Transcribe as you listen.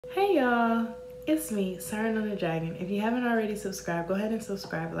Hey y'all, it's me, Siren on the Dragon. If you haven't already subscribed, go ahead and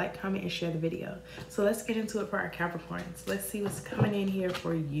subscribe, like, comment, and share the video. So let's get into it for our Capricorns. Let's see what's coming in here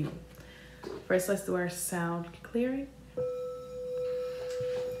for you. First, let's do our sound clearing.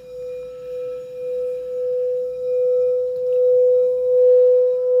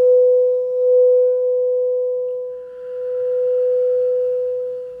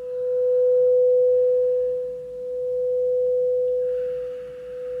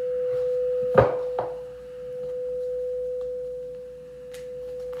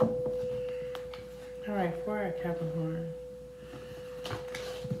 All right, for our Capricorn.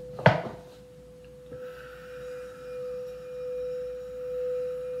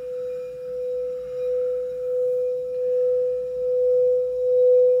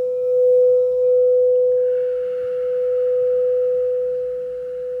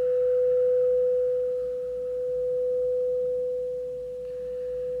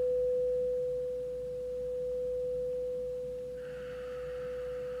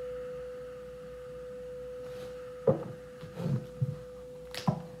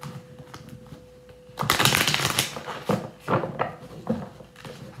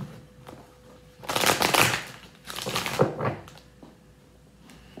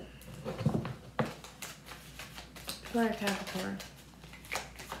 For our Capricorn.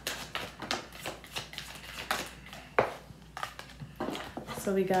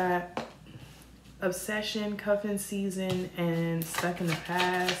 So we got obsession, cuffing season, and stuck in the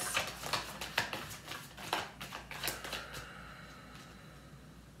past.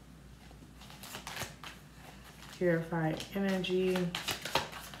 Purified energy.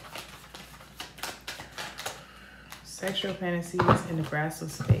 Sexual fantasies, and the grass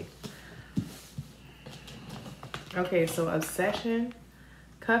was fake. Okay, so obsession,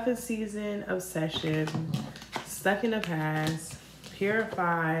 cuffing season, obsession, stuck in the past,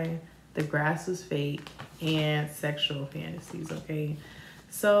 purify, the grass was fake, and sexual fantasies, okay?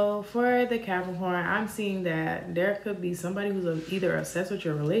 So for the Capricorn, I'm seeing that there could be somebody who's either obsessed with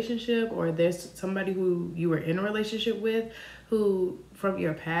your relationship, or there's somebody who you were in a relationship with who from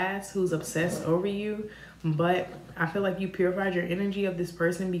your past who's obsessed over you. But I feel like you purified your energy of this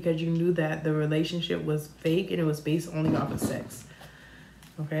person because you knew that the relationship was fake and it was based only off of sex.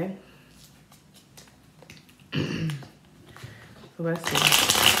 Okay? So let's see.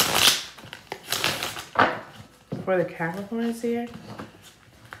 For the Capricorns here.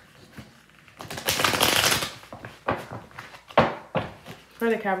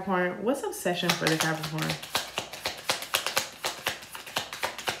 For the Capricorn, what's obsession for the Capricorn?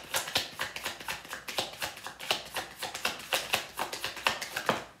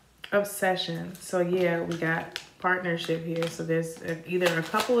 Obsession. So yeah, we got partnership here. So there's either a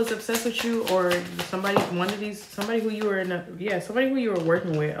couple is obsessed with you, or somebody who you were somebody who you were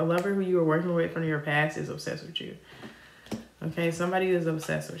working with, a lover who you were working with from your past is obsessed with you. Okay, somebody is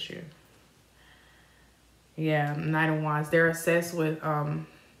obsessed with you. Yeah, Knight of Wands. They're obsessed with having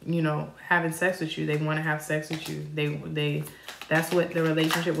sex with you. They want to have sex with you. They that's what the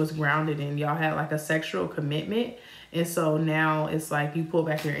relationship was grounded in. Y'all had like a sexual commitment. And so now it's like you pull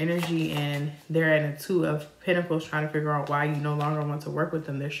back your energy, and they're at a Two of Pentacles trying to figure out why you no longer want to work with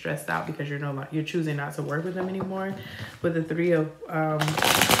them. They're stressed out because you're choosing not to work with them anymore. With the Three of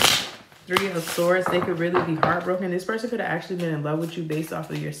Swords, they could really be heartbroken. This person could have actually been in love with you based off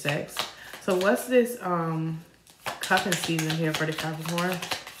of your sex. So what's this cuffing season here for the Capricorn?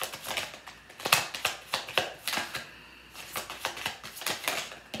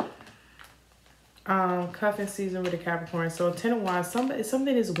 Cuffing season with the Capricorn. So 10 of Wands,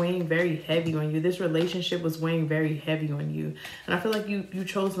 something is weighing very heavy on you. This relationship was weighing very heavy on you. And I feel like you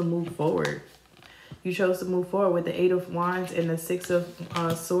chose to move forward. You chose to move forward with the 8 of Wands and the 6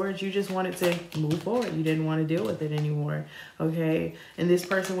 of Swords. You just wanted to move forward. You didn't want to deal with it anymore. Okay. And this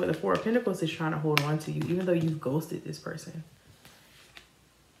person with the 4 of Pentacles is trying to hold on to you, even though you've ghosted this person.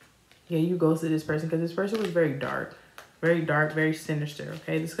 Yeah, you ghosted this person because this person was very dark. Very dark, very sinister,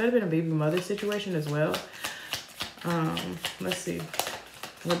 okay? This could have been a baby mother situation as well. Let's see.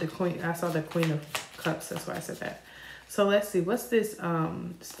 What the Queen... I saw the Queen of Cups. That's why I said that. So let's see. What's this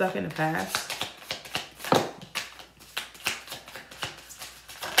stuck in the past?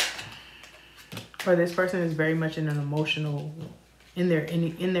 For this person is very much in an emotional... in their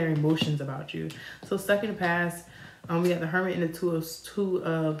emotions about you. So stuck in the past... we got the Hermit and the Two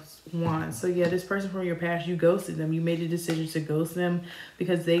of Wands. So yeah, this person from your past, you ghosted them. You made a decision to ghost them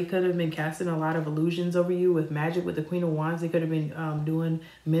because they could have been casting a lot of illusions over you with magic. With the Queen of Wands, they could have been doing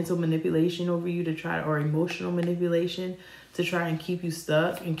mental manipulation over you or emotional manipulation to try and keep you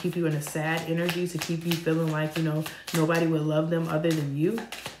stuck and keep you in a sad energy, to keep you feeling like, nobody would love them other than you.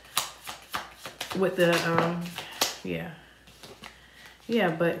 with the yeah,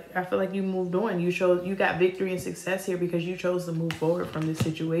 but I feel like you moved on. You got victory and success here because you chose to move forward from this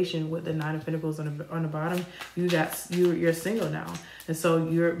situation with the Nine of Pentacles on the bottom. You're single now, and so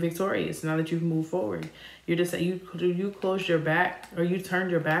you're victorious now that you've moved forward. You're just you closed your back, or you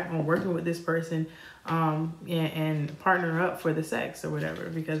turned your back on working with this person, and partner up for the sex or whatever,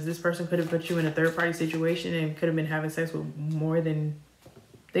 because this person could have put you in a third party situation and could have been having sex with more than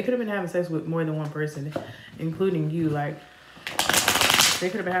one person, including you. Like, they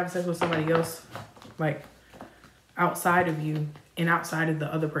could have been having sex with somebody else, like, outside of you and outside of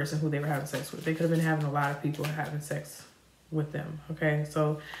the other person who they were having sex with. They could have been having a lot of people having sex with them, okay?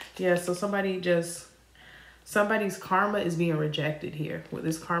 So, yeah, so somebody's karma is being rejected here. With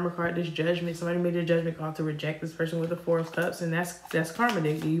this karma card, this judgment, somebody made a judgment call to reject this person with the Four of Cups, and that's karma.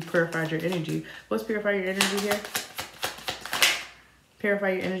 You purified your energy. What's purify your energy here?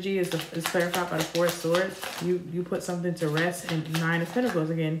 Purify your energy is clarified by the Four of Swords. You put something to rest, and Nine of Pentacles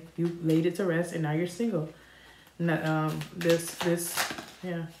again. You laid it to rest, and now you're single. Now you're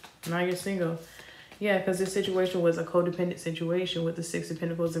single. Yeah, because this situation was a codependent situation with the Six of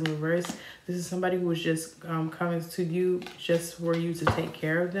Pentacles in reverse. This is somebody who was just coming to you just for you to take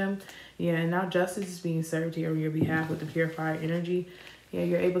care of them. Yeah, and now justice is being served here on your behalf with the purified energy. Yeah,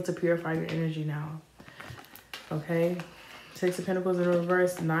 you're able to purify your energy now. Okay. Six of Pentacles in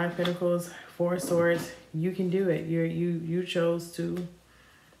reverse, Nine of Pentacles, Four of Swords. You can do it. You chose to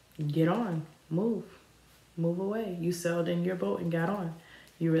get on, move away. You sailed in your boat and got on.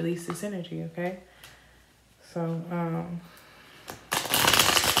 You released this energy, okay? So,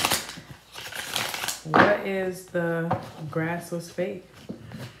 what is the grass was fake?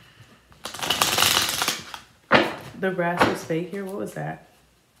 The grass was fake here. What was that?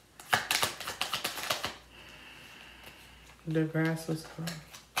 The grass was fake.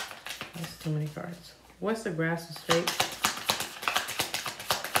 That's too many cards. What's the grass was fake?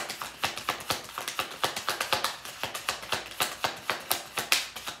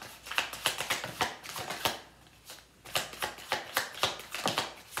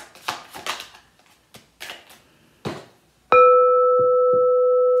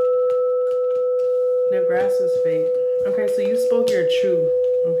 The grass was fake. Okay, so you spoke your truth,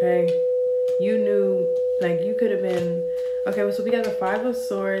 okay? You knew, like, you could have been... Okay, so we got the Five of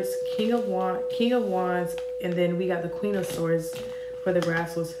Swords, King of Wands, and then we got the Queen of Swords for the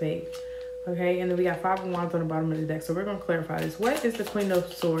grass was fake. Okay, and then we got Five of Wands on the bottom of the deck. So we're going to clarify this. What is the Queen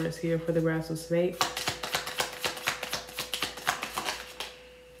of Swords here for the grass was fake?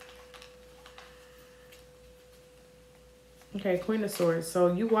 Okay, Queen of Swords.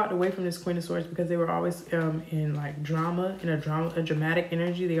 So you walked away from this Queen of Swords because they were always in like drama, a dramatic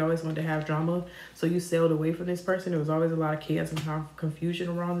energy. They always wanted to have drama. So you sailed away from this person. There was always a lot of chaos and confusion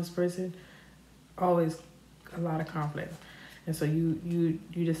around this person. Always a lot of conflict. And so you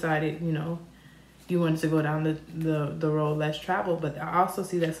decided, you know, you wanted to go down the road less traveled. But I also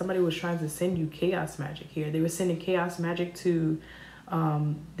see that somebody was trying to send you chaos magic here. They were sending chaos magic to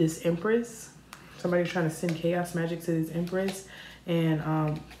this Empress. Somebody trying to send chaos magic to this Empress.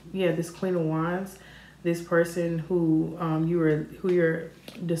 And yeah, this Queen of Wands, this person who you're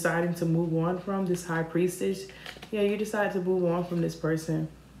deciding to move on from, this High Priestess. Yeah, you decided to move on from this person.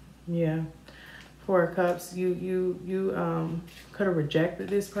 Yeah. Four of Cups, you could have rejected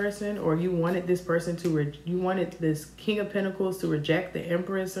this person, or you wanted this person to you wanted this King of Pentacles to reject the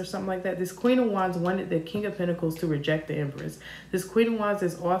Empress or something like that. This Queen of Wands wanted the King of Pentacles to reject the Empress. This Queen of Wands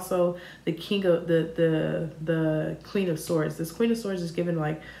is also the King of the Queen of Swords. This Queen of Swords is given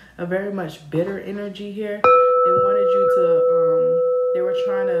like a very much bitter energy here. They wanted you to they were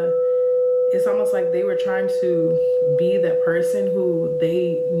trying to, it's almost like they were trying to be that person who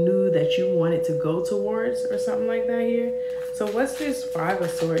they knew that you wanted to go towards or something like that here. So what's this Five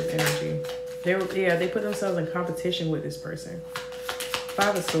of Swords energy? They put themselves in competition with this person.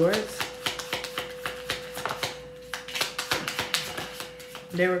 Five of Swords.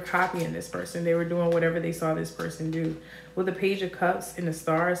 They were copying this person. They were doing whatever they saw this person do. With the Page of Cups and the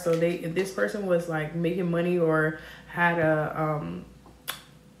Stars, so if this person was like making money or had a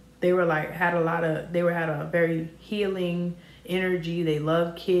they had a very healing energy. They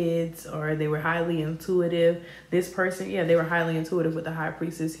love kids, or they were highly intuitive. This person, yeah, they were highly intuitive with the High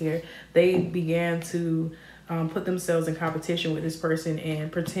Priestess here. They began to put themselves in competition with this person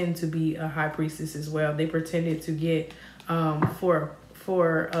and pretend to be a High Priestess as well. They pretended to get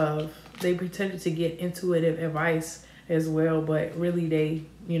they pretended to get intuitive advice as well, but really they,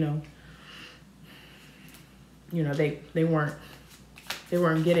 they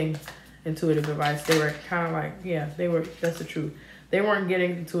weren't getting intuitive advice. They were kind of like, yeah, that's the truth. They weren't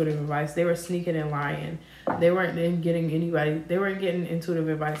getting intuitive advice. They were sneaking and lying. They weren't getting anybody. They weren't getting intuitive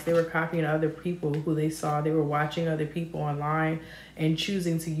advice. They were copying other people who they saw. They were watching other people online and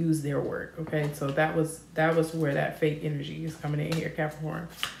choosing to use their work. Okay, so that was where that fake energy is coming in here, Capricorn.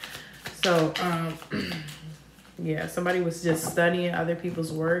 So yeah, somebody was just studying other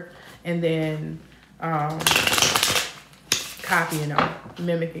people's work and then copying them,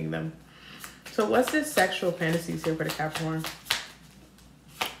 mimicking them. So what's this sexual fantasies here for the Capricorn?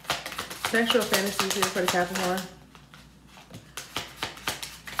 Sexual fantasies here for the Capricorn.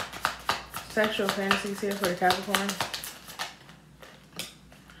 Sexual fantasies here for the Capricorn.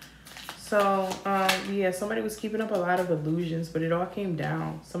 So, yeah, somebody was keeping up a lot of illusions, but it all came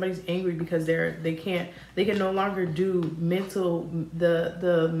down. Somebody's angry because they can no longer do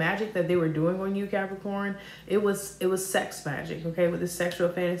the magic that they were doing on you, Capricorn. It was sex magic, okay? With the sexual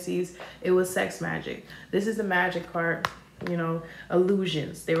fantasies, it was sex magic. This is the magic card, you know,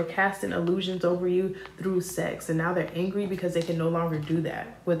 illusions. They were casting illusions over you through sex, and now they're angry because they can no longer do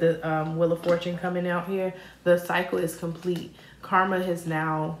that. With the Wheel of Fortune coming out here, the cycle is complete. Karma has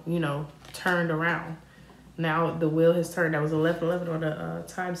now, you know, turned around. Now the wheel has turned. That was 11:11 on the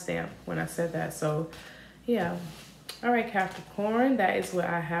timestamp when I said that. So yeah. All right, Capricorn, that is what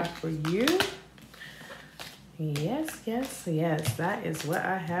I have for you. Yes, that is what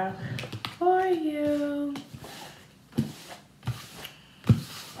I have for you.